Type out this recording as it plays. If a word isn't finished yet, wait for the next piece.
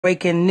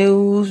Breaking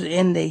news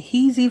in the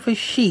Heezy for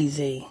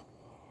Sheezy.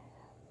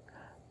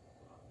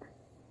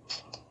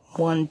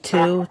 1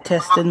 2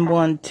 testing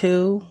 1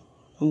 2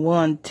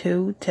 1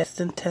 2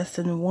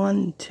 testing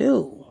 1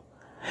 2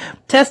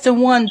 testing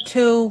 1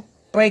 2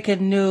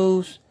 breaking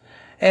news,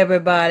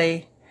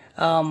 everybody.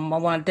 I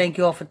want to thank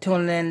you all for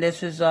tuning in.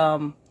 This is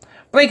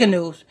breaking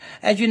news.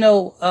 As you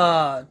know,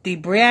 the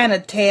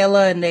Breonna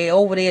Taylor and they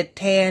over there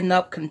tearing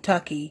up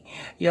Kentucky.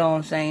 You know what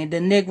I'm saying?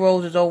 The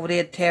Negroes is over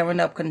there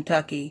tearing up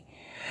Kentucky.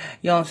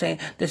 You know what I'm saying?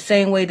 The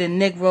same way the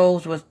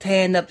Negroes was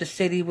tearing up the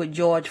city with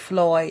George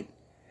Floyd.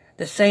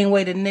 The same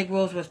way the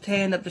Negroes was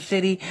tearing up the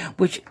city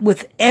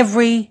with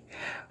every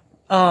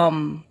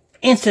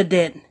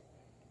incident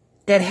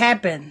that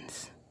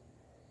happens.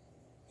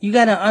 You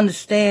got to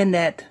understand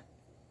that,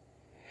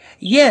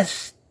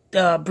 yes,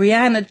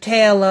 Breonna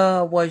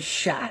Taylor was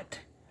shot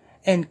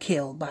and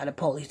killed by the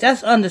police.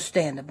 That's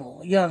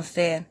understandable. You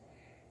understand?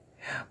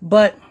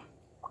 But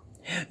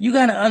you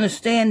got to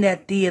understand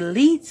that the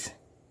elites,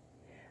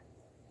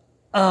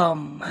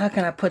 how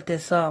can I put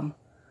this,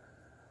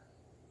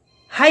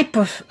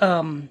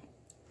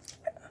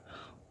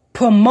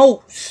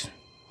 promotes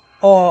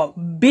or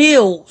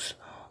builds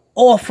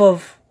off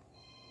of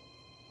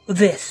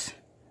this.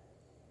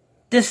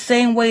 This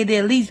same way the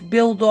elites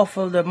build off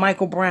of the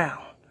Michael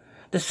Brown.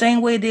 The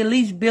same way the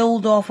elites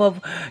build off of,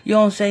 you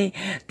know what I'm saying?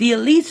 The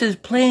elites is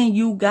playing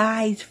you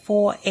guys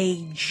for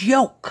a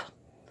joke.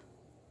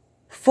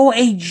 For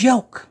a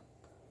joke.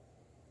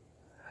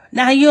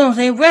 Now, you know what I'm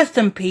saying? Rest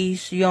in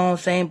peace, you know what I'm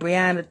saying?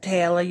 Breonna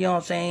Taylor, you know what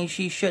I'm saying?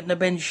 She shouldn't have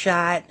been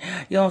shot.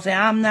 You know what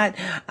I'm saying?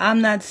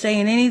 I'm not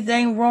saying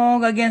anything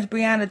wrong against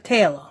Breonna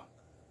Taylor.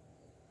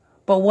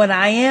 But what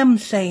I am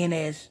saying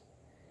is,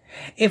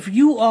 if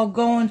you are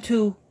going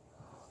to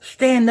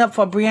stand up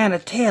for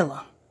Breonna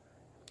Taylor,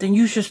 then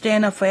you should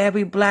stand up for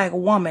every black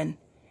woman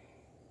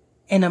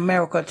in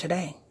America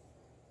today.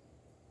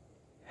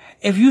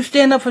 If you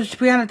stand up for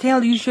Breonna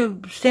Taylor, you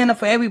should stand up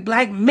for every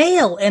black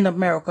male in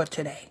America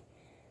today.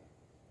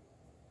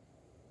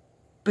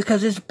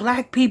 Because it's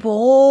black people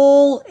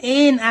all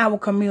in our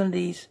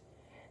communities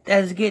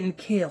that is getting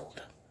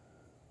killed.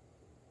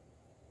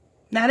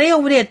 Now they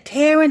over there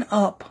tearing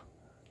up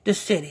the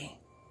city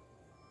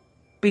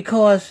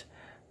because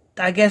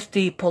I guess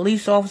the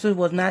police officers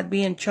was not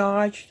being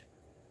charged.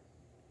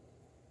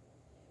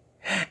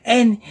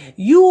 And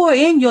you are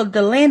in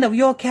the land of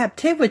your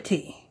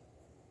captivity.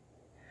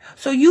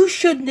 So you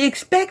shouldn't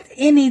expect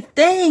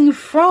anything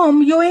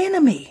from your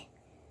enemy.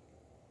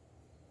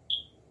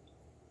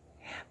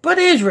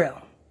 Brother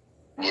Israel.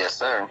 Yes,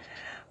 sir.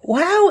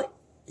 How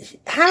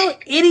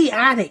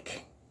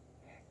idiotic,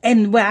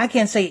 and well, I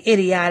can't say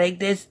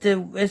idiotic. It's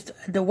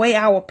the way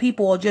our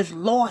people are just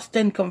lost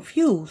and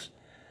confused.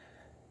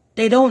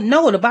 They don't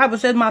know. The Bible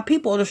says my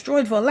people are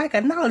destroyed for lack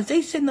of knowledge.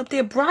 They sitting up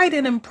there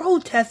bridling and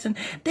protesting.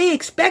 They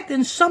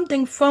expecting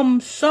something from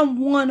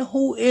someone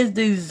who is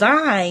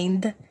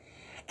designed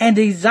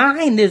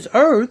this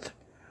earth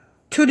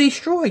to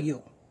destroy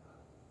you.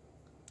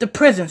 The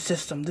prison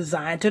system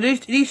designed to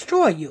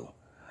destroy you.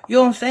 You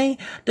know what I'm saying?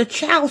 The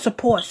child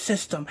support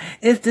system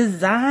is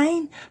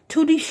designed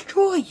to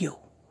destroy you.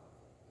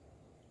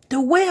 The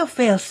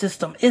welfare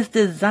system is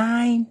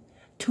designed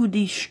to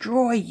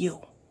destroy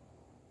you.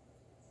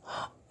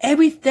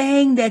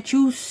 Everything that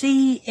you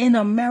see in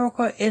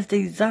America is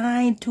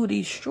designed to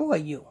destroy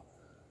you.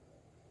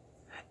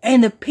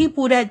 And the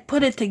people that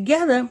put it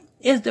together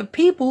is the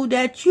people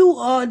that you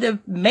are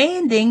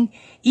demanding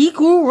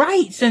equal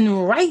rights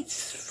and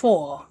rights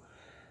for.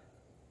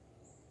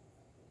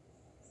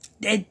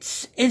 It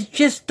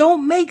just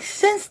don't make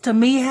sense to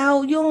me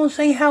how, you know what I'm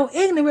saying, how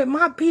ignorant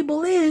my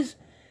people is.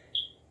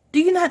 Do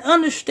you not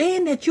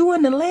understand that you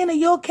in the land of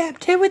your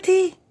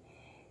captivity?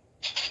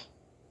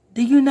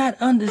 Do you not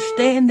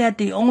understand that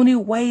the only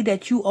way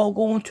that you are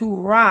going to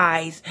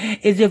rise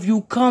is if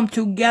you come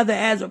together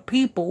as a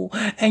people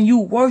and you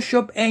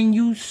worship and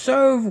you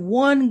serve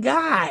one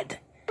God?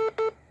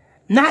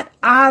 Not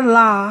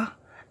Allah,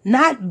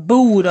 not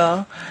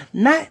Buddha,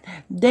 not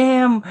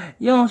damn,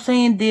 you know what I'm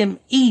saying, them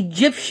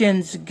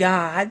Egyptians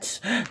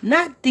gods,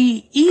 not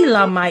the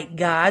Elamite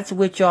gods,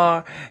 which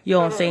are, you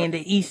know what I'm saying,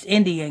 the East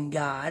Indian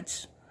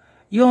gods.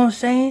 You know what I'm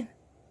saying?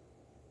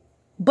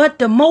 But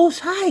the Most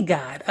High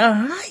God,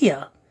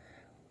 Ahia,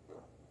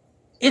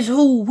 is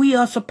who we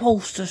are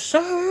supposed to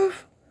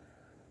serve.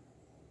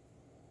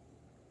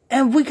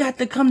 And we got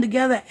to come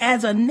together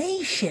as a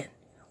nation.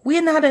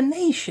 We're not a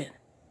nation.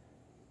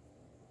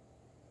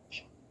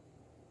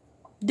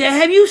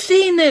 Have you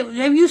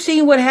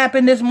seen what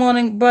happened this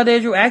morning, Brother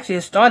Israel? Actually,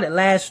 it started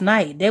last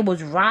night. They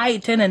was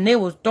rioting and they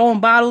was throwing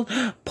bottles.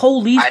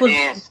 Police I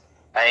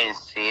didn't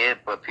see it,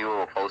 but people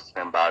were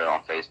posting about it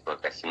on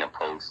Facebook. I seen a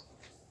post.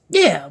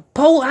 Yeah,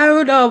 I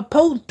heard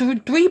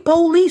 3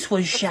 police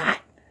was shot.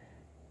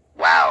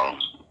 Wow.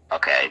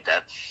 Okay,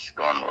 that's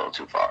going a little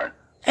too far.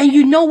 And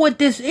you know what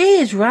this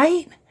is,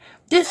 right?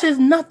 This is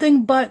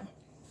nothing but,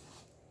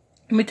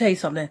 let me tell you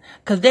something,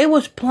 because they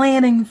was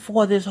planning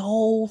for this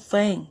whole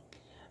thing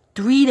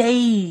 3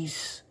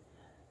 days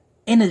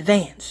in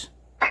advance.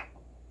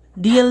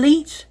 the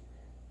elites,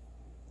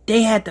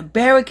 they had the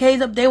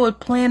barricades up. They were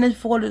planning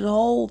for this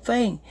whole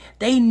thing.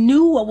 They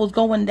knew what was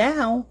going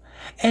down.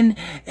 And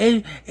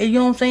you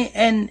know what I'm saying?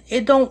 And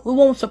it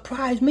won't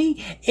surprise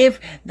me if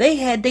they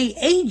had their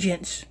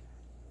agents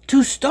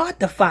to start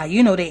the fire.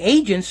 You know, the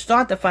agents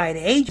start the fire.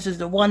 The agents is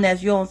the one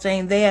that's, you know what I'm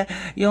saying, there,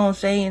 you know what I'm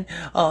saying,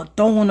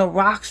 throwing the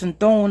rocks and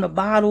throwing the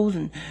bottles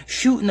and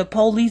shooting the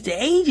police.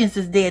 The agents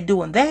is there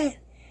doing that.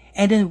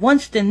 And then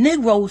once the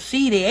Negroes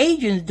see the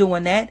agents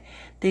doing that,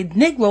 the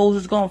Negroes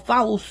is going to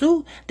follow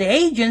suit. The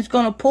agent's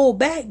going to pull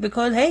back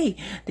because, hey,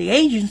 the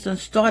agents done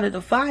started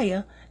the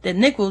fire. The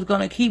Negroes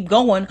going to keep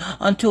going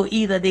until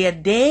either they're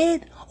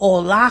dead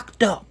or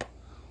locked up.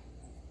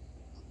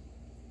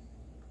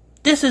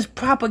 This is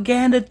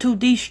propaganda to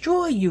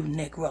destroy you,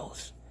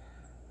 Negroes.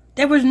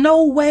 There is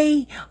no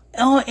way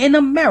in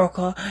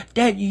America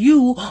that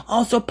you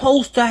are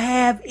supposed to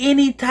have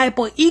any type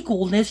of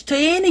equalness to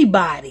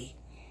anybody.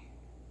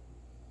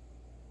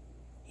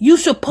 You're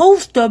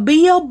supposed to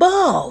be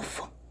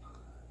above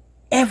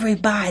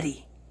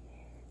everybody,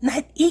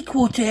 not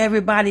equal to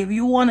everybody. If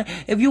you want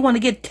to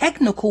get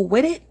technical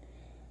with it,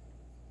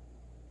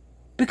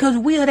 because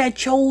we are that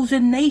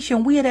chosen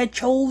nation, we are that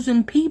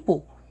chosen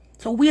people.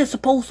 So we are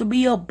supposed to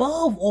be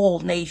above all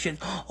nations.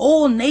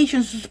 All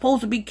nations are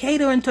supposed to be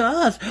catering to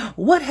us.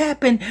 What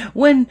happened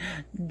when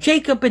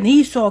Jacob and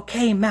Esau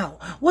came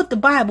out? What the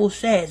Bible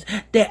says,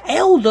 the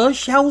elder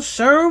shall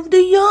serve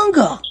the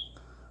younger.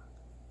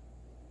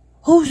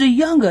 Who's the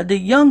younger? The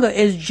younger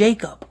is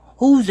Jacob.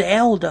 Who's the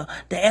elder?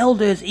 The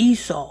elder is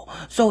Esau.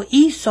 So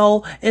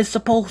Esau is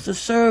supposed to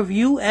serve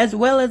you, as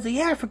well as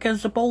the African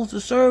is supposed to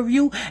serve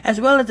you,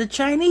 as well as the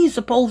Chinese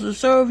supposed to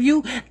serve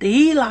you.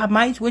 The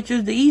Elamites, which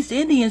is the East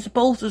Indians,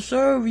 supposed to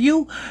serve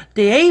you.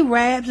 The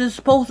Arabs is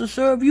supposed to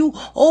serve you.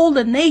 All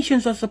the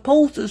nations are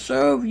supposed to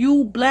serve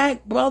you,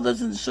 black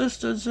brothers and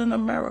sisters in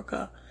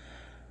America.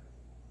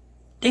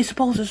 They're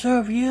supposed to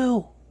serve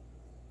you.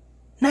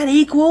 Not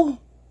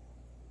equal.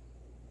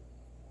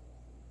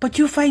 But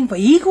you fighting for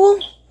equal?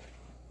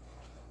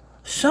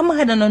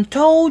 Somebody done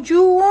told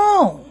you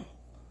wrong.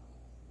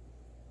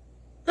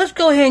 Let's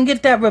go ahead and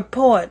get that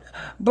report,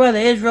 Brother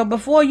Israel.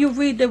 Before you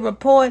read the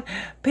report,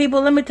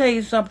 people, let me tell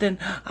you something.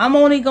 I'm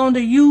only going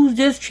to use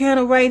this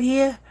channel right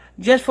here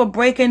just for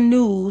breaking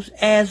news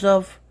as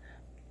of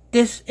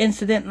this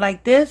incident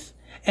like this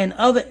and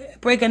other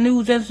breaking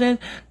news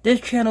incidents.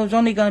 This channel is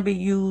only going to be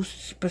used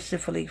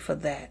specifically for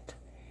that.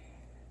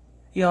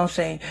 You know what I'm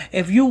saying?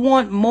 If you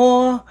want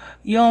more,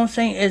 you know what I'm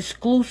saying,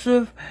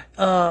 exclusive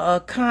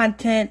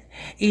content,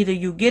 either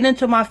you get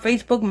into my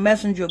Facebook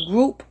Messenger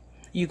group.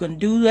 You can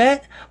do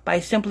that by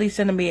simply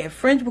sending me a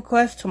friend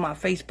request to my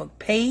Facebook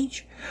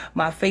page.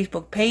 My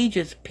Facebook page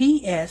is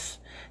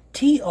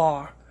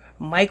PSTR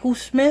Michael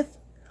Smith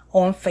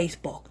on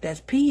Facebook.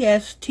 That's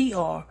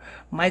PSTR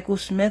Michael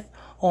Smith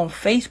on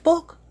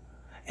Facebook.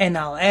 And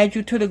I'll add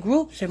you to the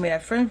group. Send me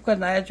that friend request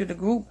and I'll add you to the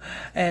group.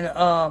 And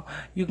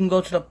you can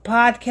go to the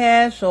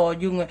podcast, or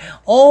you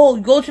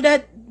can go to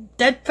that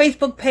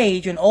Facebook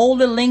page, and all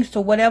the links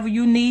to whatever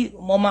you need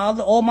on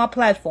all my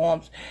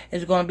platforms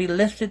is going to be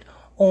listed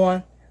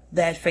on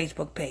that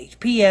Facebook page.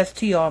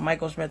 PSTR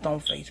Michael Smith on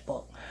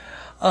Facebook.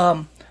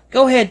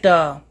 Go ahead,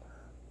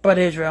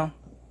 Brother Israel.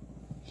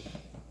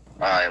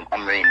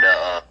 I'm reading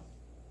the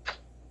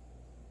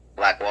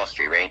Black Wall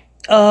Street, right?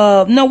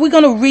 No, we're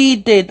gonna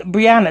read the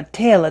Breonna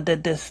Taylor,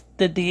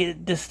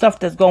 the stuff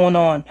that's going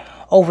on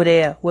over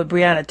there with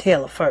Breonna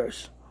Taylor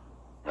first.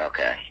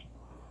 Okay.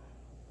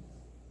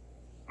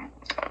 No.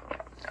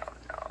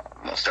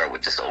 I'm gonna start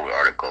with this old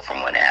article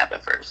from when it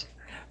happened first.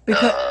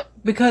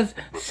 Because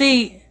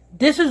see,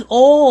 this is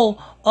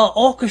all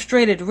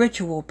orchestrated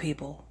ritual,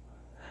 people.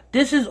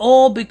 This is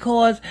all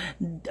because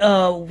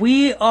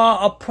we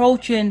are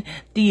approaching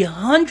the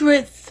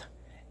 100th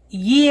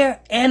year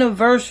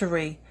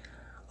anniversary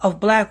of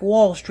Black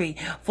Wall Street.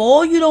 For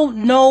all you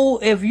don't know,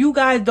 if you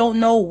guys don't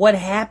know what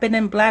happened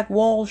in Black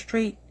Wall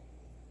Street,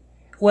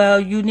 well,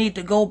 you need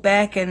to go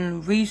back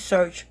and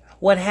research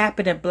what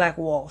happened in Black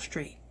Wall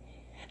Street.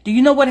 Do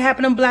you know what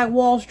happened in Black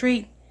Wall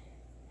Street?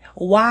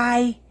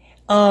 Why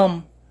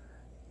our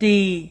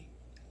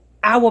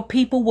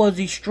people was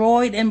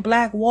destroyed in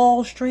Black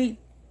Wall Street?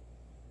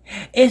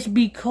 It's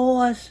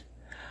because,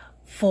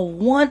 for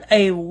one,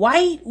 a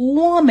white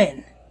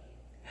woman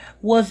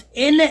was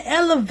in the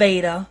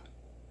elevator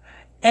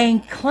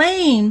and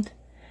claimed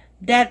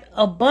that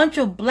a bunch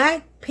of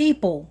black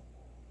people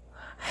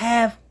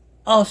have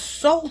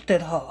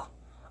assaulted her,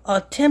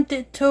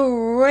 attempted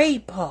to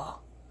rape her.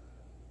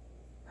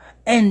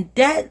 And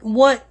that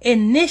what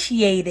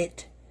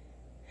initiated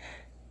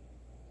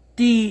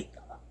the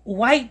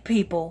white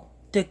people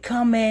to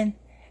come in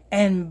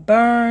and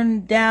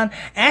burn down.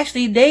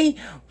 Actually, they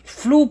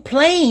flew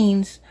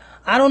planes.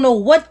 I don't know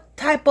what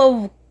type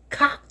of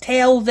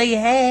cocktails they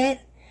had,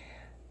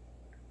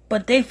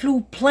 but they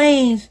flew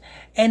planes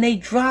and they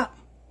dropped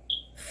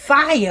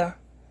fire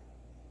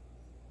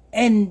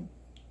and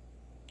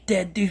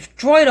they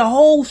destroyed the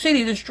whole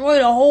city,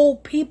 destroyed the whole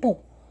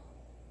people.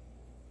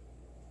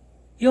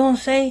 You know what I'm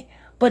saying?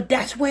 But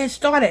that's where it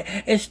started.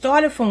 It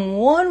started from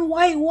one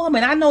white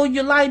woman. I know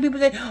a lot of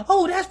people say,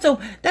 oh,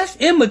 that's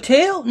Emmett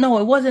Till. No,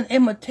 it wasn't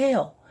Emmett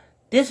Till.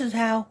 This is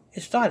how it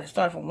started. It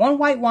started from one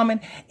white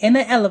woman in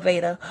an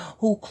elevator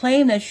who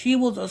claimed that she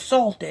was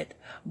assaulted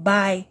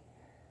by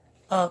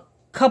a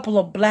couple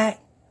of black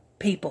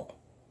people.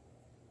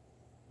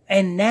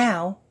 And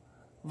now,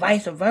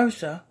 vice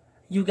versa,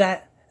 you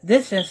got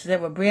this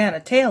incident with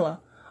Breonna Taylor,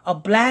 a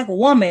black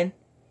woman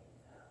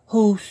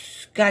who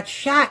got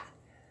shot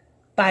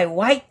by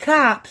white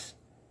cops,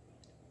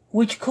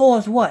 which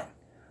caused what?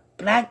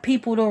 Black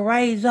people to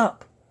rise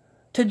up.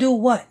 To do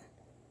what?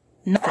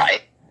 Nothing.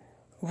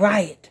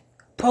 Riot.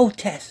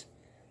 Protest.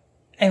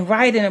 And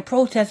rioting and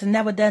protest has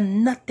never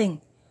done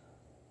nothing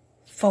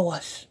for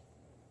us.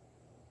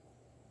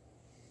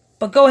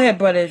 But go ahead,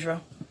 Brother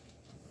Israel.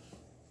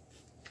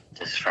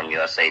 This is from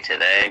USA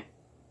Today.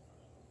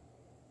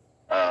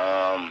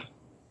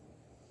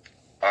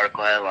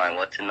 Article headline,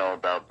 what to know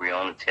about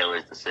Breonna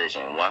Taylor's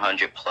decision.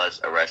 100 plus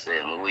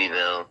arrested in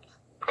Louisville.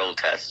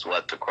 Protests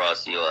swept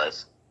across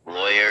U.S.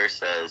 Lawyer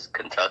says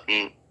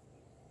Kentucky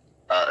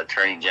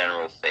Attorney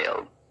General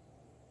failed.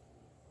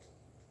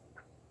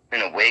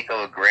 In the wake of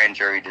a grand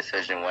jury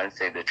decision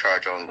Wednesday to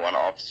charge only one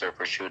officer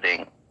for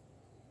shooting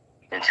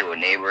into a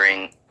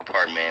neighboring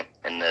apartment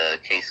in the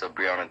case of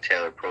Breonna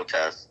Taylor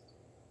protests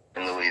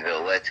in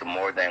Louisville led to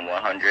more than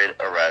 100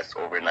 arrests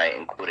overnight,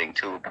 including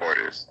 2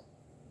 reporters.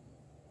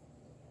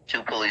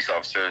 2 police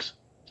officers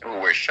who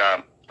were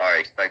shot are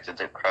expected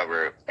to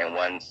recover, and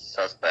 1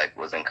 suspect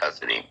was in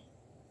custody.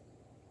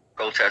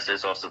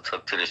 Protesters also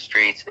took to the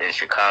streets in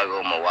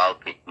Chicago,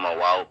 Milwaukee,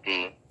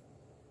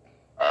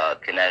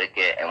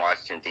 Connecticut, and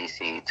Washington,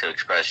 D.C. to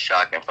express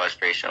shock and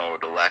frustration over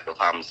the lack of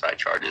homicide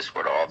charges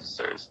for the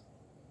officers.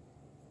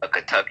 A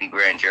Kentucky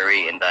grand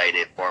jury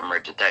indicted former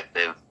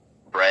detective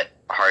Brett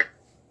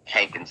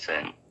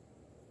Hankinson,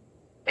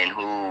 and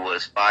who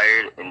was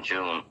fired in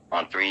June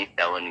on 3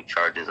 felony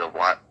charges of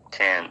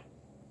wanton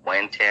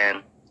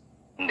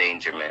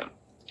endangerment.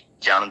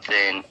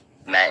 Jonathan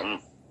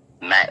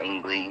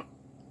Mattingly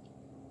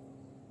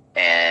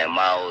and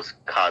Miles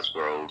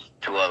Cosgrove,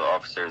 2 other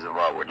officers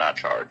involved, were not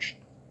charged.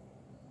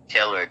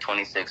 Taylor, a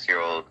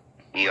 26-year-old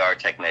ER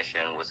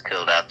technician, was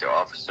killed after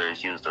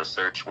officers used a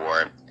search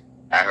warrant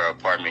at her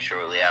apartment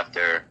shortly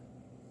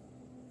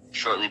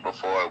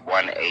before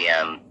 1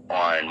 a.m.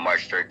 on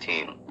March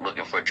 13,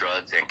 looking for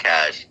drugs and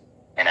cash,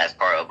 and as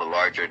part of a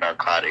larger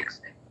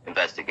narcotics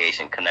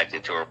investigation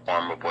connected to her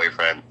former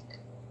boyfriend.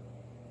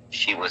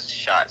 She was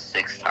shot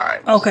 6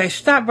 times. Okay,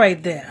 stop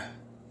right there.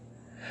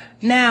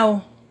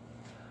 Now,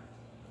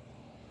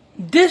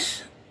 the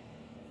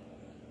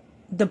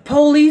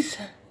police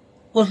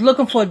was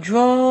looking for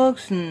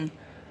drugs and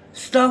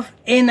stuff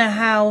in the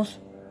house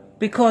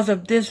because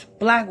of this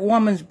black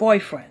woman's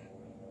boyfriend.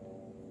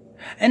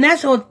 And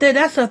that's a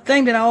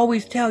thing that I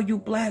always tell you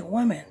black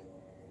women.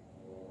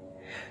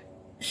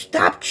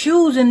 Stop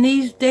choosing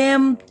these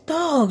damn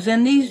thugs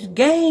and these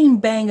gang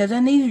bangers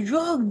and these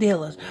drug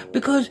dealers,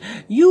 because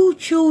you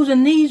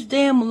choosing these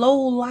damn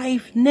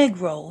low-life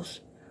Negroes,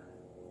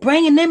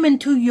 bringing them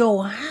into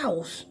your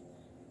house,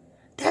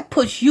 that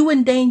puts you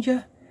in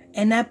danger,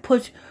 and that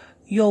puts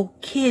your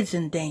kids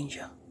in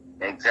danger.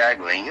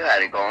 Exactly. And you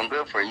had it going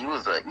good for you. You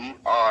was an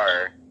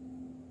ER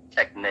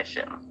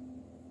technician.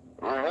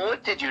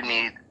 What did you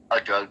need a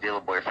drug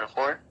dealer boyfriend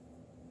for?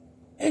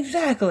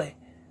 Exactly.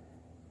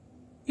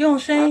 You know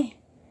what I'm saying?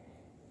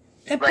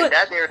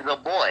 That there's a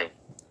boy.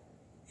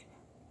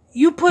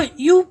 You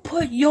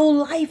put your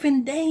life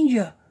in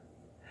danger.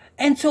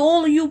 And to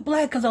all of you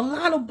black, because a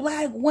lot of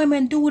black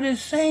women do the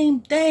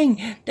same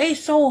thing. They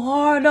so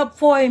hard up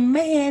for a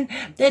man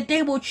that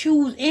they will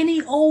choose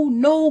any old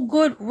no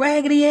good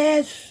raggedy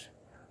ass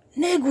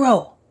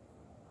Negro.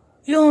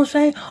 You know what I'm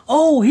saying?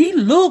 Oh, he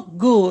look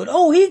good.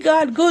 Oh, he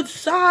got good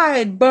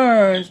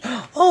sideburns.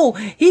 Oh,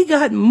 he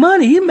got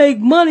money. He make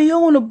money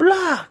on the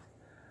block.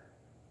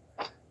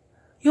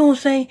 You know what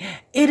I'm saying?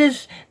 It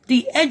is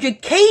the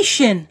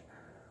education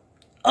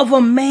of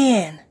a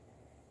man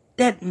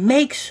that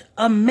makes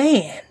a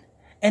man.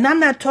 And I'm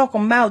not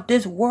talking about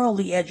this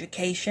worldly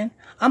education.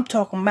 I'm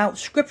talking about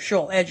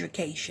scriptural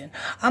education.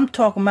 I'm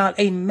talking about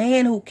a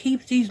man who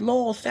keeps these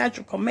laws,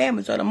 statutes,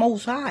 commandments of the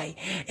Most High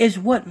is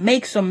what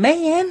makes a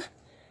man.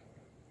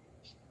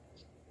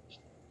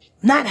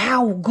 Not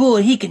how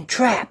good he can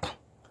trap.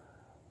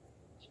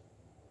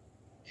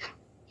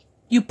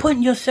 You're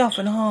putting yourself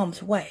in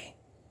harm's way.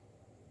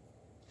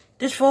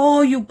 This for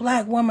all you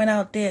black women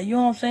out there. You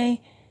know what I'm saying?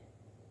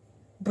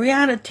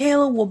 Breonna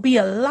Taylor will be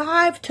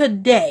alive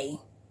today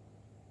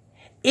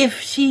if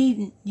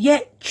she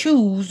yet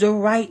choose the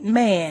right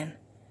man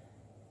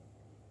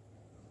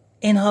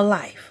in her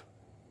life.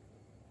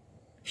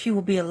 She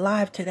will be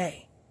alive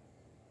today.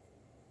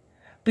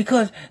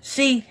 Because,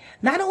 see,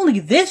 not only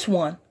this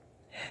one,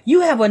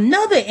 you have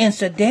another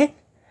incident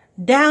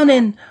down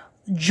in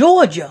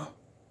Georgia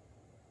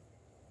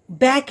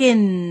back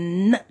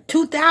in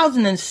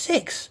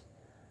 2006.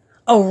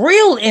 A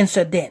real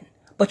incident.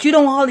 But you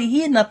don't hardly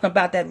hear nothing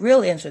about that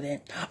real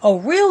incident. A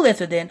real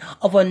incident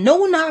of a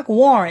no-knock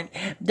warrant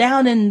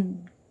down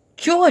in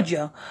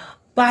Georgia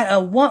by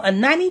a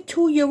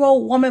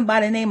 92-year-old woman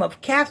by the name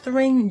of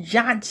Kathrine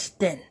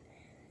Johnston.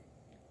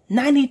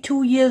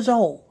 92 years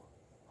old.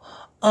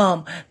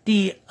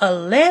 The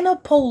Atlanta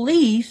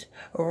police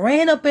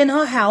ran up in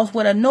her house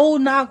with a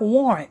no-knock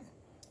warrant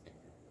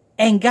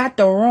and got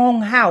the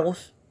wrong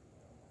house.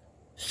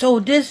 So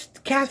this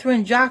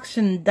Kathrine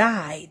Johnston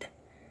died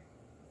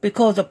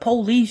because the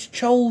police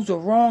chose the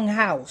wrong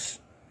house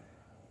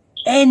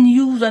and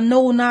used a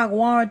no-knock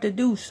warrant to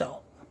do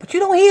so. But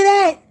you don't hear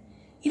that.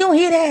 You don't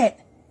hear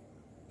that.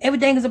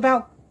 Everything is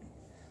about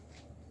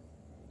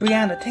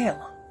Breonna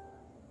Taylor.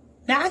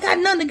 Now, I got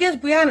nothing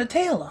against Breonna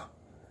Taylor.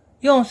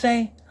 You know what I'm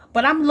saying?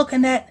 But I'm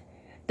looking at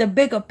the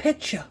bigger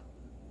picture.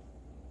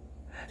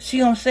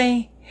 See what I'm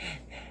saying?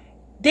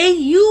 They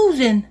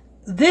using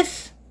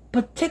this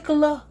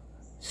particular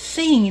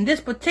scene,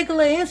 this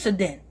particular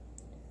incident,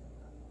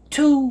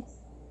 to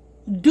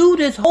do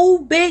this whole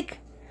big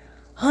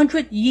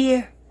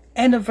 100-year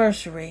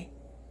anniversary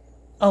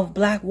of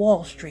Black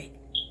Wall Street.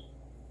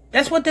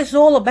 That's what this is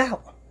all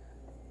about.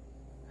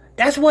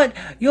 That's what,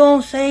 you know what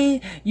I'm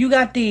saying? You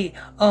got the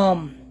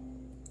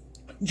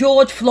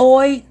George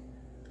Floyd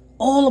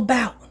all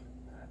about.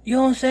 You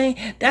know what I'm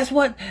saying? That's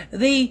what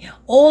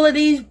all of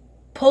these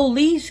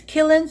police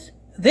killings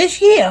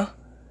this year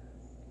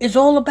is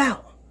all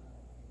about.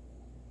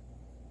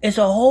 It's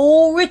a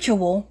whole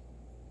ritual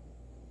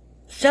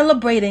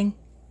celebrating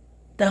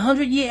the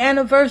 100-year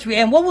anniversary.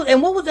 And what was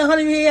the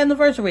 100-year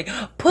anniversary?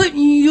 Putting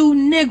you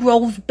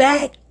Negroes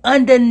back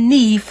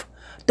underneath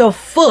the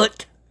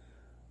foot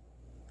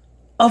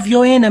of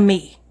your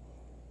enemy.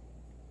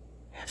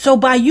 So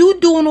by you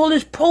doing all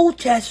this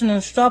protesting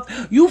and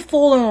stuff, you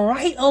falling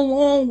right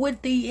along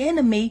with the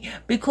enemy,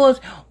 because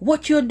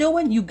what you're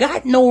doing, you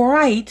got no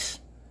rights.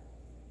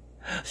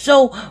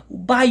 So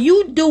by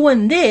you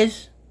doing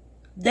this,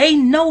 they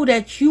know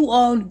that you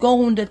are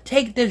going to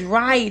take this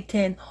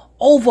rioting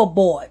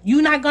overboard.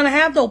 You're not going to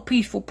have no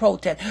peaceful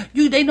protest.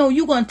 They know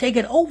you're going to take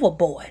it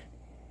overboard.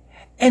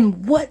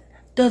 And what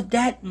does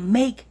that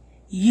make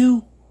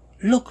you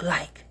look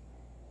like?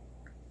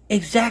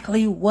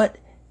 Exactly what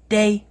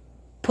they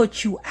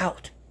put you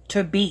out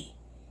to be.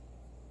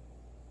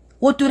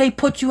 What do they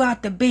put you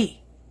out to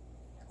be?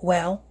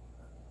 Well,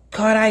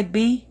 Cardi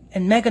B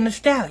and Megan Thee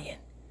Stallion.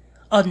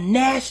 A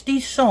nasty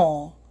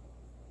song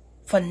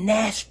for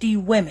nasty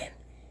women.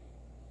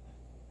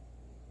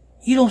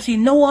 You don't see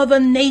no other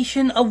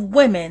nation of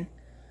women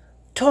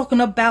talking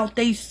about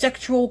their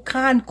sexual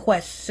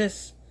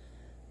conquests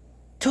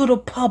to the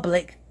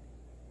public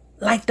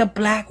like the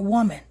black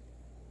woman.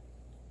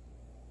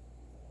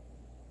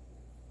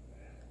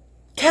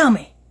 Tell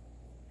me,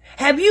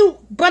 have you,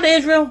 Brother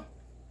Israel?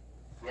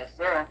 Yes,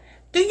 sir.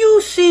 Do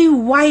you see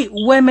white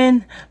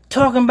women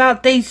talking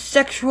about their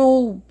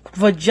sexual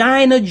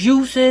vagina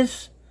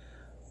juices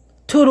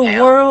to the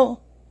world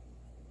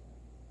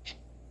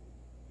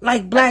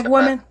like black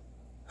women?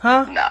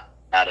 Huh? No,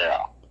 not at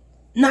all.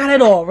 Not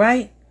at all,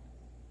 right?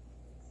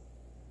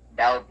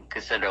 That would be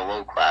considered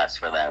low class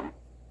for them.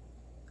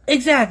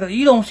 Exactly.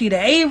 You don't see the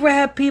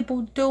Arab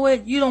people do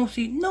it. You don't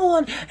see no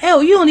one.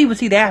 Hell, you don't even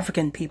see the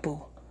African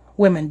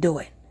women do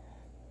it.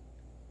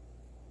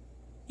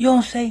 You know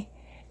what I'm saying?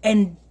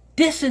 And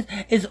this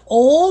is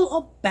all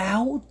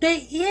about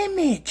the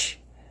image.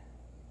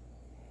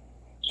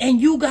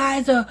 And you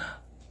guys are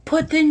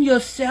putting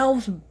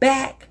yourselves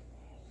back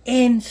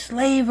in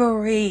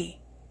slavery.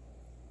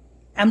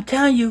 I'm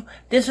telling you,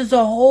 this is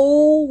a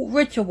whole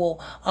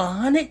ritual,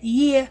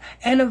 100-year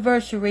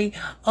anniversary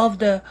of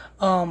the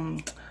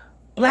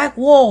Black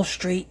Wall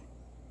Street,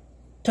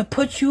 to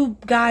put you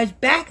guys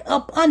back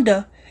up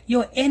under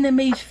your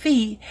enemy's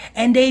feet.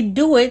 And they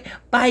do it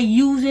by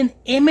using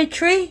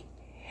imagery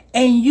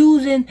and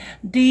using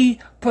the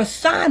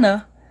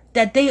persona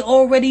that they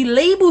already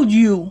labeled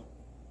you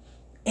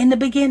in the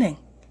beginning.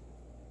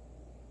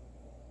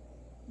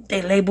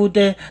 They labeled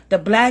the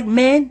black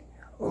men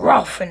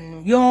rough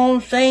and, you know what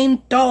I'm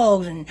saying,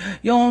 thugs, and,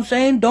 you know what I'm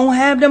saying, don't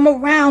have them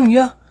around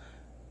you.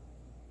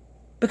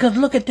 Because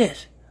look at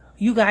this.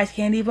 You guys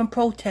can't even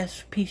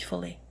protest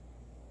peacefully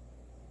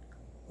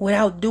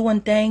without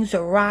doing things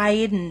to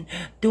riot and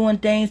doing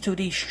things to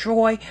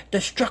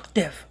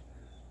destructive.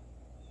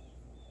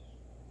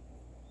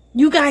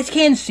 You guys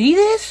can't see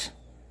this?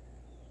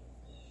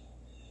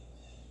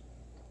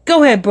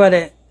 Go ahead,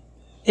 Brother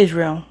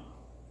Israel.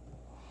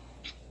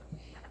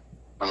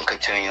 I'm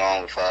continuing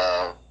on with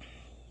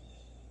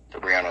the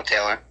Breonna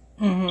Taylor.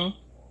 Mm-hmm.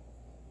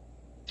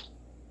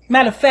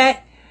 Matter of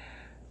fact,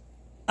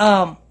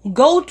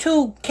 go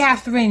to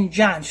Kathrine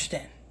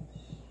Johnston.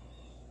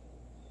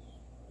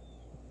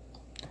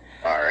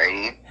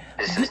 Alrighty.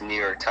 This is New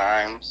York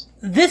Times.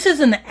 This is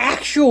an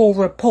actual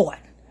report.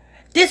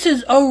 This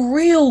is a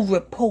real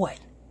report.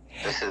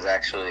 This is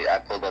actually, I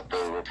pulled up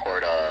the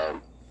report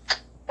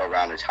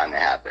around the time it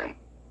happened.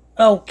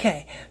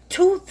 Okay.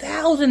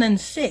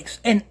 2006,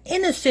 an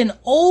innocent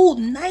old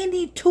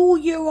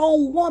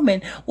 92-year-old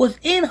woman was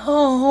in her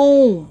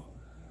home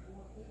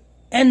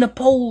And the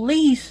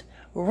police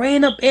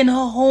ran up in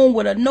her home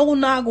with a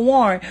no-knock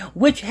warrant,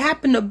 which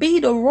happened to be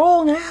the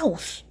wrong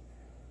house,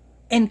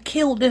 and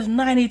killed this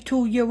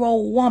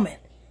 92-year-old woman.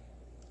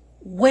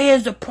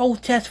 Where's the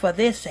protest for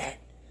this at?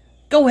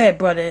 Go ahead,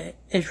 Brother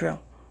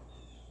Israel.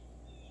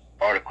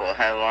 Article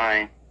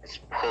headline: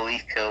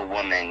 Police kill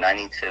woman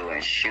 92 in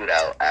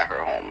shootout at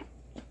her home.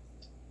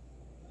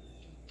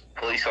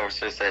 Police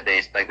officers said they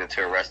expected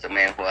to arrest a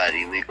man who had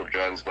illegal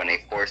drugs when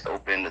they forced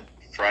open the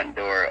front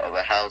door of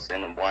a house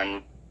in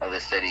one of the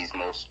city's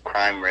most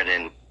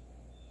crime-ridden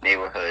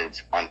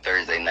neighborhoods on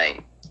Thursday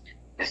night.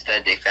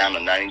 Instead, they found a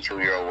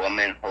 92-year-old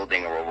woman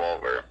holding a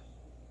revolver.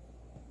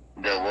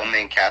 The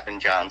woman, Kathryn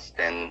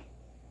Johnston,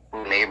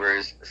 who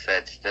neighbors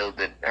said still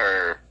did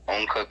her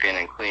own cooking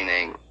and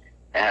cleaning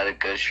and had a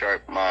good,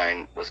 sharp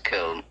mind, was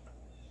killed.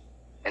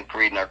 And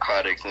 3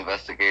 narcotics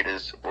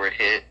investigators were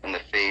hit in the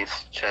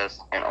face,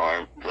 chest, and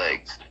arm,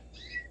 legs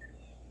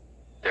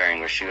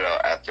during the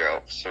shootout after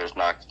officers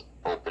knocked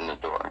open the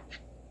door.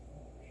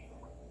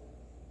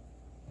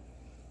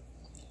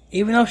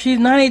 Even though she's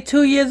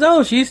 92 years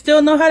old, she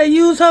still know how to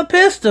use her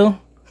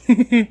pistol.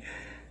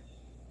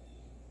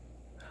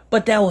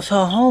 But that was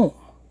her home.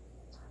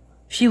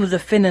 She was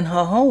defending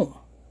her home.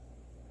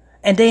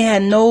 And they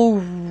had no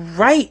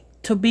right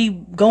to be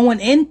going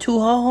into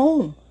her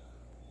home.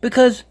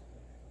 Because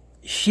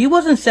she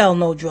wasn't selling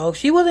no drugs.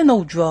 She wasn't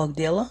no drug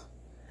dealer.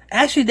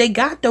 Actually, they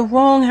got the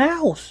wrong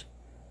house.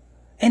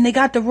 And they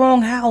got the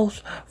wrong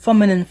house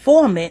from an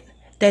informant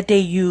that they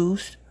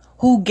used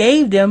who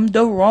gave them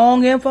the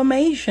wrong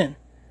information.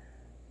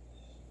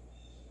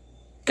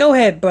 Go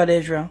ahead, Brother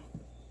Israel.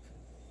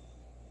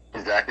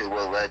 Exactly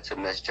what led to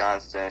Miss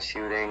Johnston's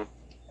shooting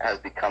has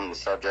become the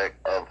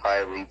subject of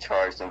highly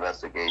charged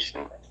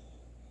investigation.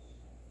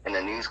 In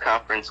a news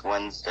conference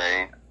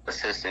Wednesday,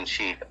 Assistant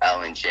Chief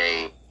Alan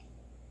J.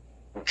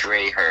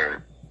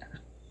 Draher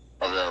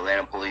of the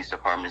Atlanta Police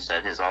Department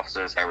said his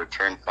officers had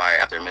returned fire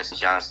after Miss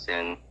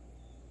Johnston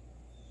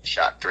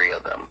shot 3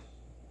 of them.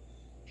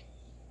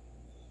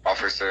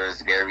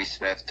 Officers Gary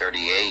Smith,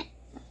 38,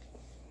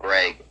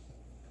 Greg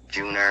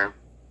Jr.,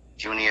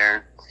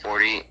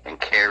 40, and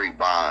Carrie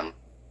Bond,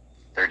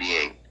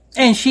 38.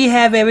 And she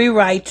have every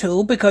right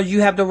to, because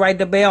you have the right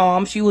to bear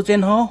arms. She was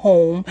in her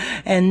home,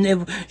 and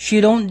if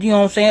she don't, you know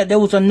what I'm saying, there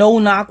was a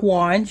no-knock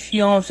warrant, you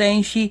know what I'm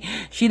saying, she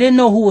didn't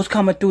know who was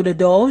coming through the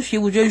door, she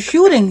was just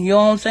shooting, you know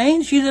what I'm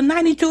saying, she's a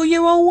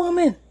 92-year-old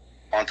woman.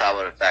 On top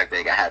of the fact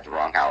they had the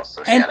wrong house,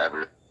 so she had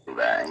to do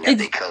that, and yet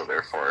they killed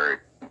her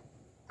for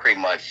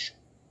pretty much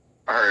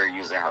her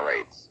using her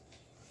rights.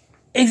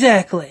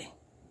 Exactly.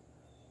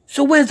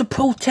 So where's the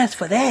protest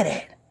for that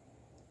at?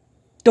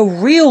 The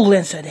real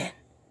incident.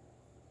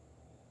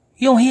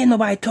 You don't hear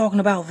nobody talking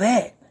about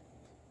that.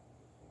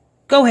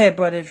 Go ahead,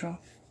 Brother Israel.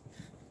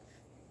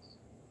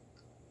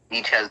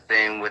 Each has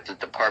been with the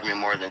department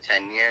more than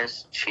 10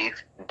 years.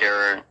 Chief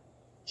Durer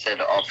said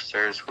the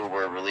officers who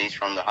were released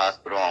from the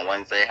hospital on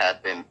Wednesday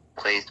had been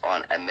placed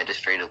on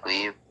administrative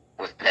leave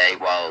with pay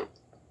while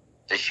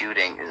the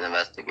shooting is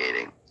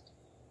investigating.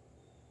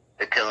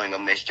 The killing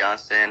of Miss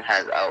Johnston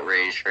has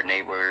outraged her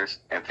neighbors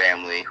and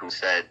family who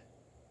said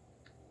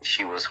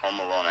she was home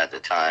alone at the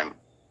time of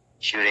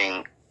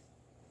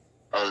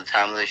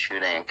the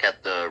shooting and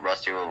kept the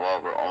rusty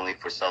revolver only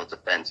for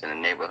self-defense in a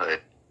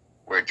neighborhood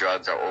where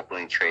drugs are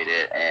openly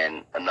traded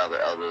and another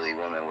elderly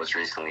woman was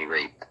recently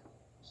raped.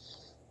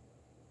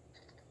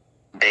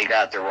 They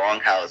got the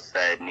wrong house,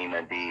 said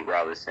Nina D.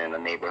 Robinson, a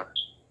neighbor,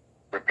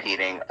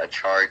 repeating a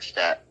charge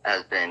that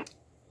has been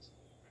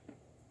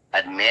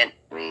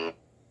adamantly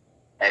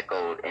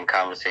echoed in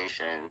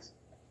conversations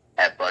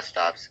at bus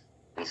stops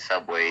and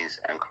subways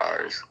and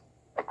cars,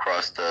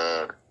 across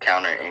the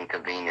counter in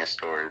convenience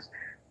stores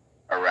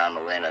around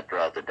Atlanta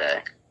throughout the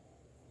day.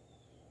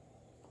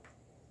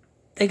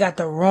 They got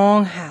the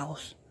wrong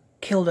house,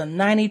 killed a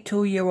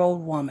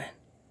 92-year-old woman.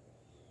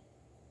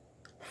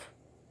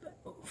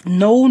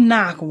 No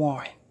knock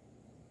warrant.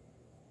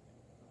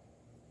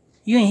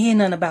 You ain't hear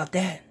nothing about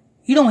that.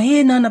 You don't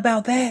hear nothing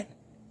about that.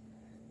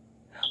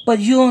 But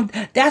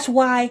that's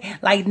why,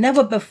 like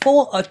never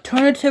before,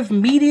 alternative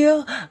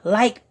media,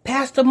 like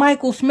Pastor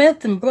Michael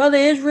Smith and Brother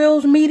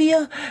Israel's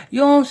media, you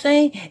know what I'm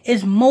saying,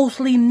 is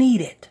mostly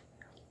needed.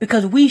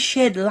 Because we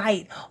shed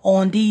light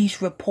on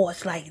these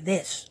reports like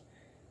this.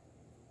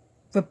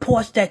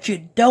 Reports that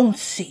you don't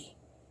see.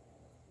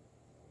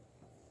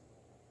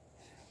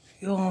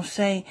 You know what I'm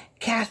saying?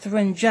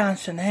 Kathryn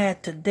Johnson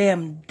had to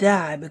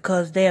die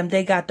because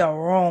they got the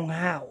wrong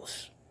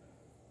house.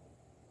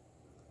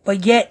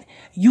 But yet,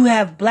 you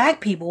have black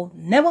people,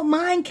 never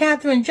mind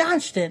Kathryn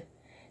Johnston,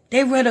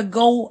 they rather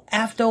go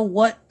after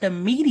what the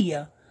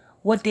media,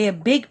 what their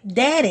big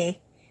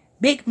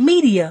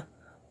media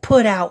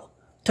put out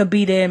to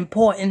be the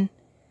important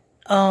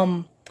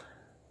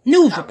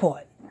news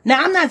report.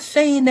 Now, I'm not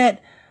saying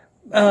that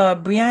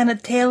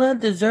Breonna Taylor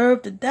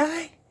deserved to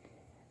die,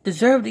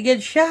 deserved to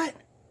get shot,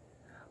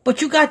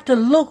 but you got to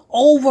look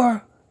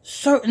over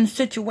certain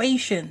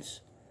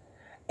situations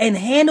and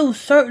handle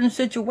certain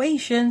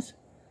situations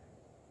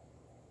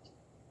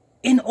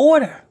in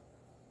order.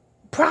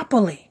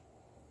 properly.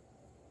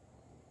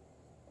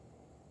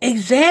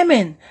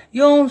 Examine,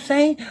 you know what I'm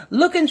saying?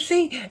 Look and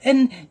see,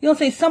 and you know what I'm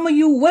saying? Some of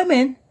you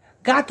women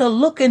got to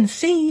look and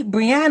see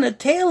Breonna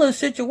Taylor's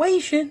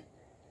situation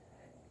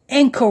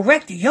and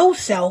correct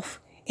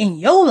yourself in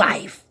your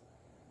life.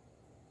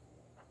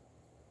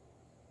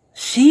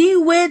 See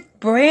where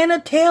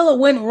Breonna Taylor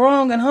went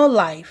wrong in her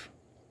life,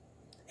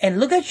 and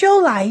look at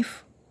your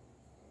life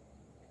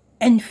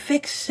and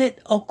fix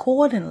it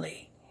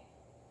accordingly.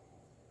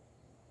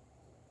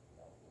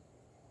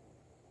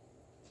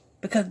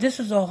 Because this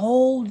is a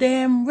whole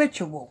damn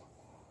ritual.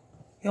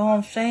 You know what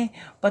I'm saying?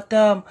 But,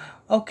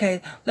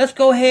 okay, let's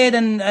go ahead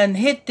and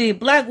hit the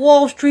Black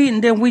Wall Street,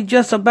 and then we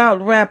just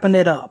about wrapping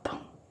it up.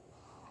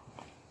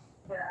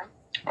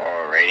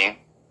 Alrighty.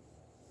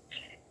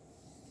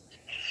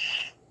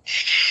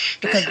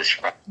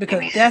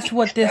 Because that's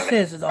what this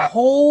is. It's a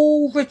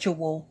whole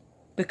ritual.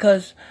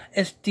 Because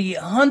it's the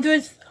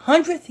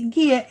 100th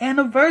year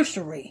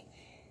anniversary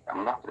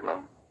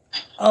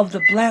of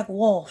the Black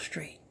Wall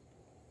Street.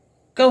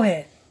 Go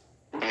ahead.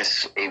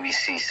 This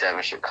ABC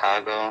 7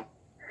 Chicago.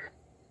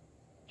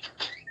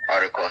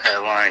 Article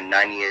headline,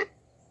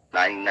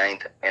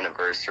 99th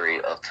anniversary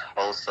of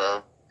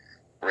Tulsa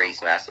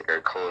race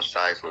massacre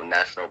coincides with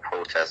national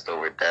protest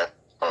over death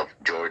of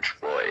George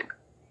Floyd.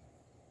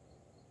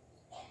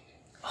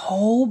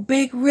 Whole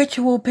big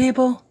ritual,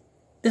 people.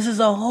 This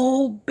is a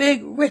whole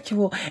big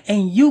ritual,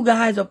 and you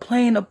guys are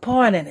playing a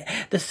part in it.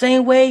 The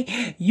same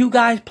way you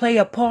guys play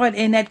a part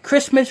in that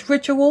Christmas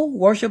ritual,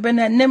 worshiping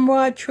that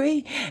Nimrod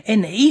tree,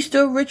 in the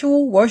Easter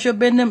ritual,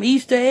 worshiping them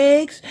Easter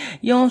eggs,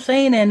 you know what I'm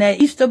saying, and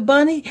that Easter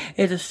bunny,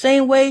 is the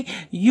same way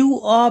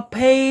you are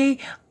paying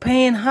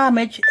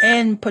homage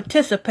and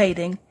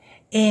participating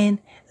in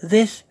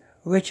this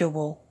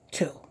ritual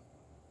too.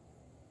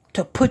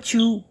 To put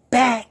you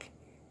back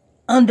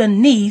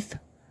underneath,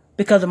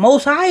 because the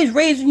Most High is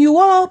raising you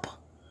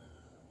up,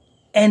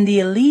 and the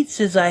elites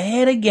is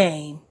ahead of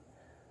game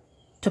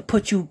to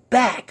put you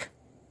back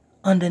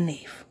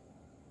underneath.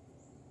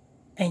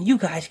 And you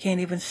guys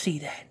can't even see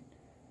that.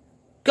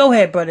 Go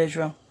ahead, Brother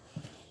Israel.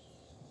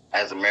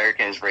 As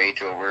Americans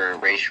rage over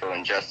racial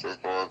injustice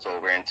boils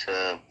over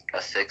into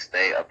a sixth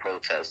day of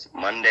protest,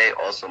 Monday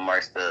also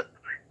marks the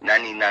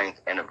 99th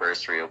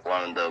anniversary of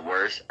one of the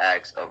worst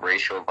acts of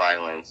racial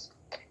violence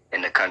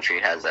in the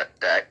country has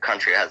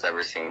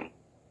ever seen.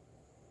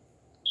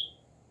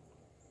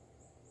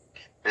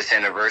 This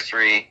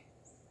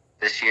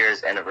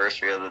year's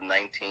anniversary of the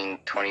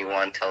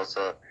 1921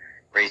 Tulsa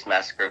race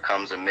massacre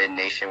comes amid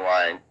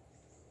nationwide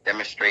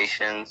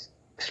demonstrations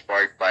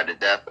sparked by the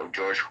death of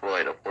George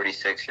Floyd, a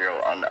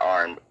 46-year-old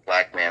unarmed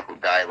black man who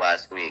died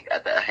last week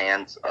at the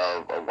hands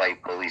of a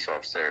white police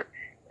officer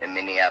in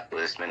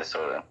Minneapolis,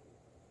 Minnesota.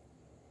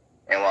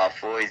 And while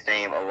Floyd's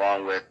name,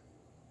 along with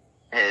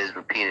his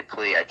repeated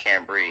plea, "I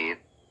can't breathe,"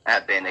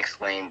 have been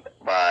exclaimed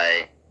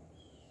by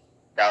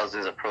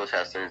thousands of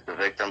protesters, the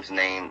victim's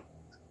name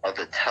of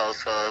the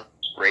Tulsa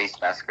race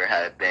massacre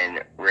had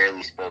been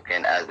rarely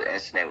spoken, as the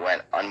incident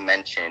went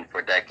unmentioned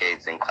for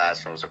decades in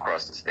classrooms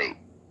across the state.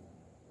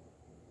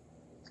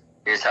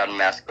 Here's how the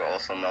massacre,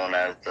 also known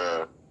as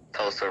the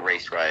Tulsa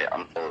race riot,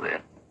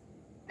 unfolded.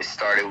 It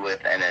started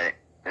with an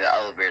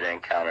elevator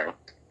encounter.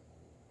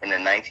 In the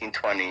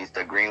 1920s,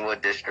 the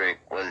Greenwood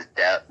district was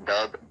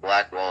dubbed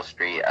Black Wall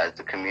Street, as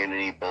the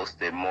community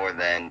boasted more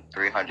than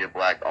 300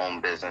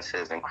 black-owned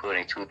businesses,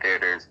 including 2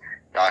 theaters,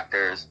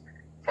 doctors,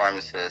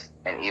 pharmacists,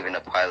 and even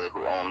a pilot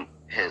who owned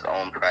his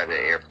own private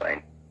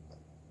airplane.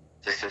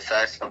 The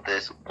success of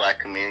this black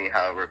community,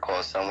 however,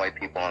 caused some white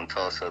people in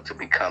Tulsa to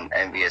become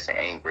envious and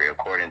angry,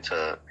 according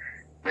to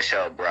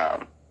Michelle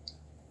Brown,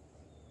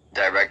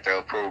 director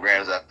of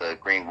programs at the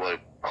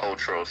Greenwood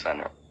Cultural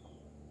Center.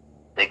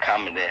 They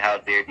commented, "How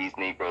dare these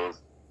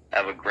Negroes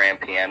have a grand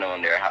piano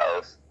in their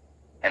house,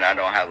 and I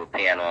don't have a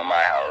piano in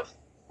my house,"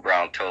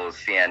 Brown told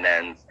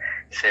CNN's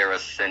Sarah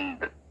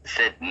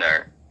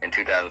Sidner in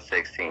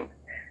 2016.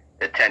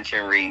 The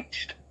tension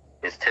reached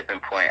its tipping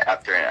point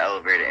after an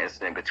elevator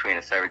incident between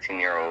a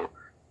 17-year-old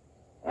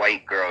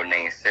white girl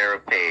named Sarah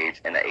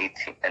Page and a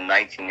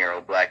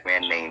 19-year-old black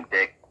man named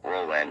Dick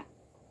Rowland.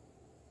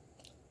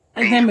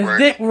 His name is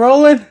Dick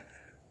Rowland?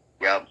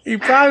 Yep. He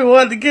probably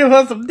wanted to give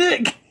her some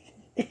dick.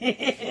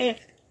 Page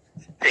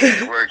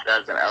worked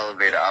as an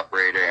elevator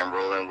operator, and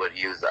Rowland would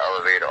use the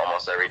elevator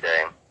almost every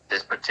day.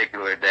 This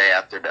particular day,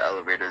 after the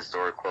elevator's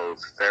door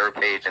closed, Sarah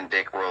Page and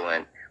Dick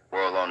Rowland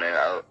were alone in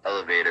the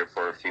elevator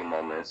for a few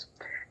moments.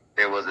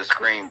 There was a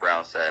scream,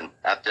 Brown said.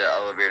 After the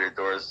elevator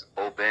doors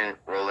opened,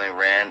 Rowland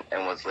ran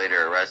and was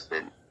later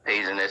arrested.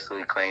 Page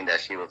initially claimed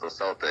that she was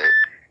assaulted,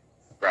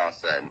 Brown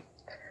said.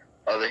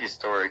 Other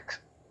historic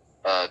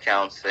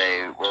accounts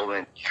say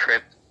Rowland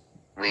tripped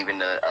leaving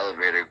the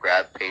elevator,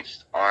 grabbed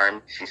Page's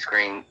arm, she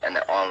screamed, and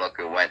the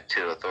onlooker went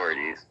to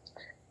authorities.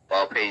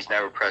 While Page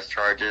never pressed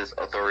charges,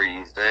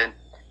 authorities did.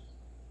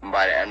 And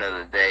by the end of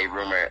the day,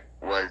 rumor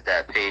was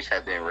that Page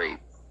had been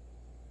raped.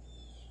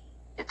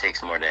 It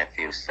takes more than a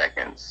few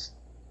seconds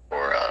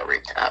for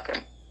rape to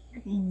happen.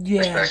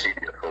 Yeah. Especially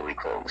if you're fully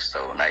clothed,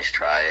 so nice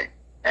try.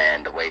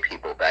 And the white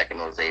people back in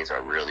those days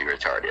are really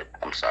retarded.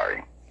 I'm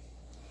sorry.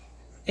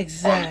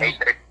 Exactly. On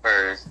May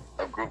 31st,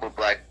 a group of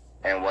black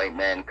and white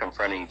men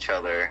confronted each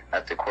other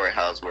at the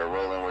courthouse where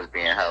Roland was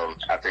being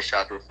held. After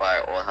shots were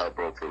fired, all hell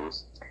broke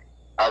loose.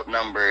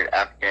 Outnumbered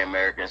African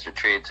Americans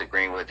retreated to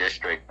Greenwood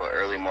District, but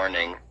early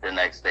morning the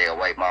next day, a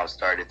white mob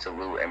started to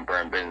loot and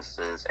burn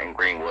businesses in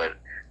Greenwood,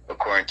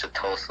 according to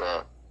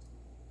Tulsa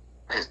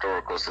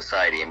Historical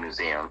Society and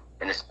Museum.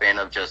 In a span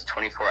of just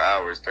 24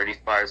 hours,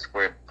 35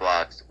 square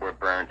blocks were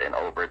burned and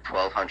over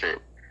 1,200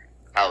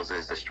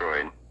 houses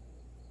destroyed.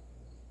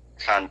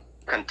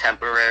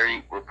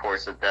 Contemporary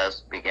reports of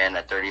deaths began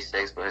at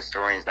 36, but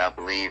historians now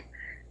believe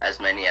as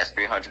many as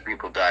 300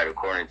 people died,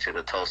 according to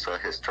the Tulsa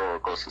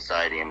Historical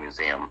Society and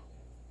Museum.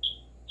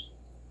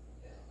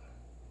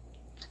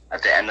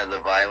 At the end of the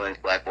violence,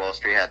 Black Wall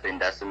Street had been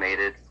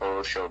decimated.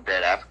 Photos showed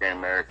dead African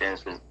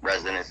Americans with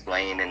residents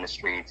laying in the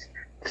streets.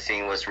 The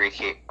scene was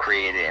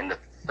recreated in the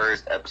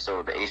first episode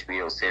of the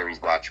HBO series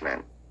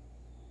Watchmen.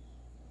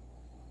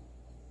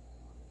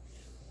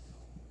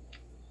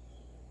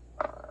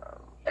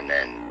 And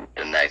then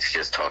the next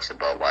just talks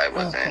about why it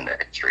wasn't in the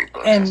history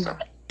books and stuff.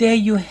 There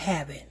you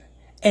have it.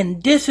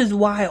 And this is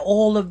why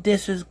all of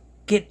this is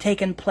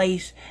taking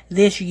place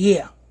this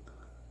year.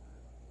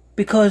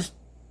 Because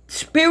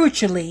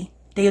spiritually,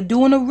 they are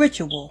doing a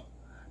ritual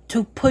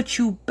to put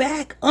you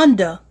back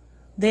under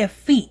their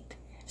feet.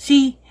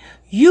 See,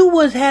 you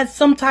had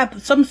some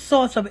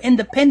sorts of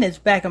independence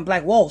back in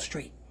Black Wall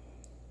Street.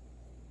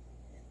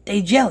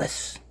 They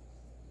jealous.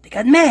 They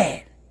got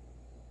mad.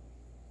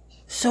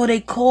 So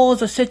they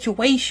caused a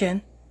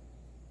situation.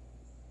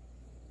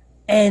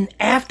 And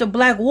after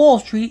Black Wall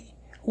Street,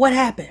 what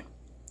happened?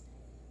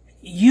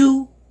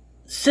 You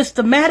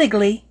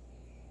systematically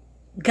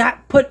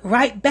got put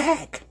right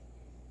back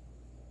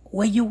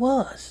where you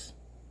was.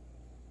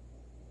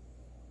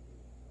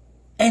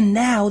 And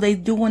now they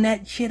doing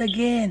that shit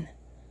again.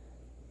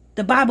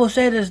 The Bible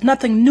says there's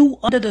nothing new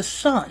under the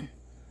sun.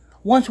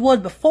 Once was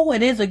before,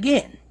 it is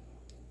again.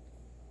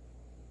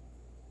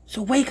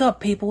 So wake up,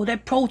 people.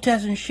 That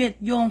protesting shit,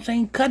 you know what I'm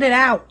saying? Cut it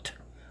out.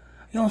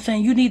 You know what I'm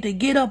saying? You need to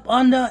get up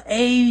under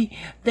a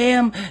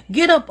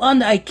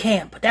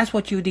camp. That's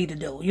what you need to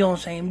do. You know what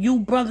I'm saying? You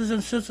brothers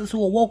and sisters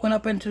who are woken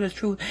up into the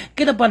truth,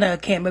 get up under a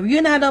camp. If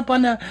you're not up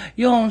under,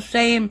 you know what I'm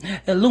saying,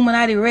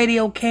 Illuminati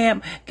radio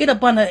camp, get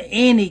up under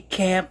any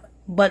camp,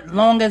 but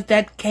long as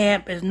that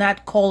camp is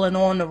not calling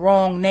on the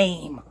wrong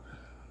name.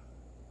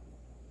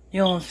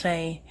 You know what I'm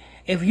saying?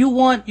 If you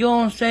want, you know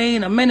what I'm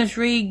saying, a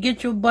ministry,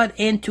 get your butt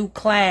into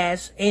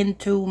class,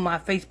 into my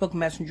Facebook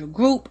Messenger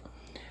group.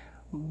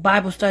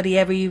 Bible study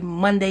every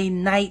Monday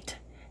night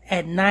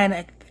at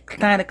 9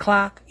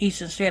 o'clock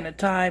Eastern Standard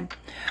Time.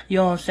 You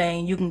know what I'm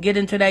saying? You can get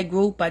into that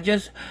group by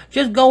just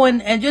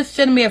going and just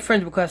send me a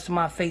friend request to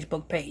my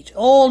Facebook page.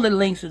 All the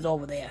links is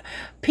over there.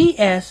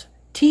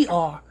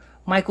 PSTR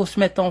Michael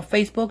Smith on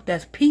Facebook.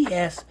 That's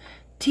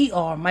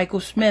PSTR Michael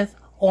Smith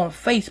on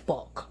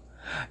Facebook.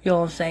 You know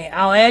what I'm saying?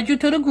 I'll add you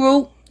to the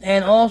group,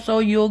 and also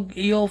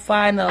you'll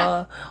find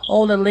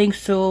all the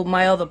links to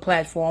my other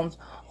platforms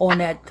on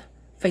that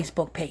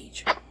Facebook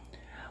page.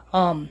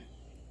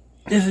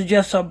 This is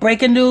just some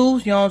breaking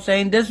news, you know what I'm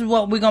saying? This is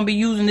what we're going to be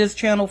using this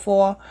channel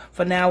for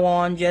now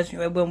on. Just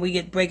when we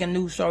get breaking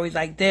news stories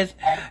like this,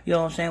 you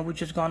know what I'm saying? We're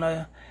just going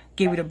to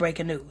give you the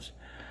breaking news.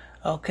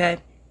 Okay?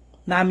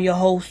 Now, I'm your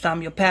host.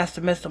 I'm your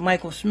pastor, Mr.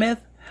 Michael Smith.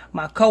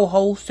 My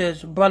co-host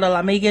is Brother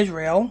Lamig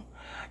Israel.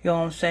 You know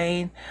what I'm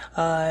saying?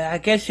 I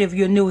guess if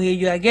you're new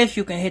here, I guess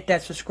you can hit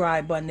that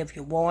subscribe button if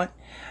you want.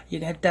 You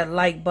can hit that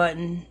like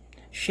button,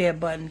 share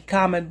button,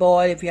 comment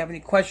board if you have any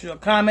questions or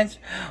comments.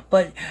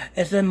 But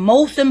it's the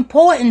most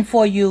important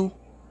for you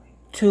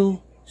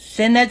to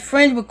send that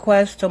friend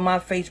request to my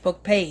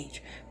Facebook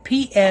page,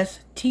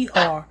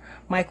 PSTR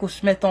Michael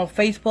Smith on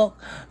Facebook,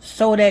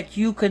 so that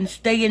you can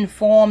stay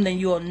informed and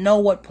you'll know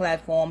what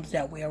platforms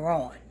that we're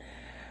on,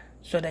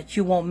 so that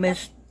you won't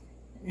miss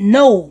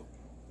no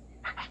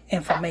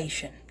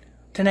information.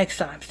 Till next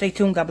time, stay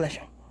tuned. God bless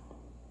you.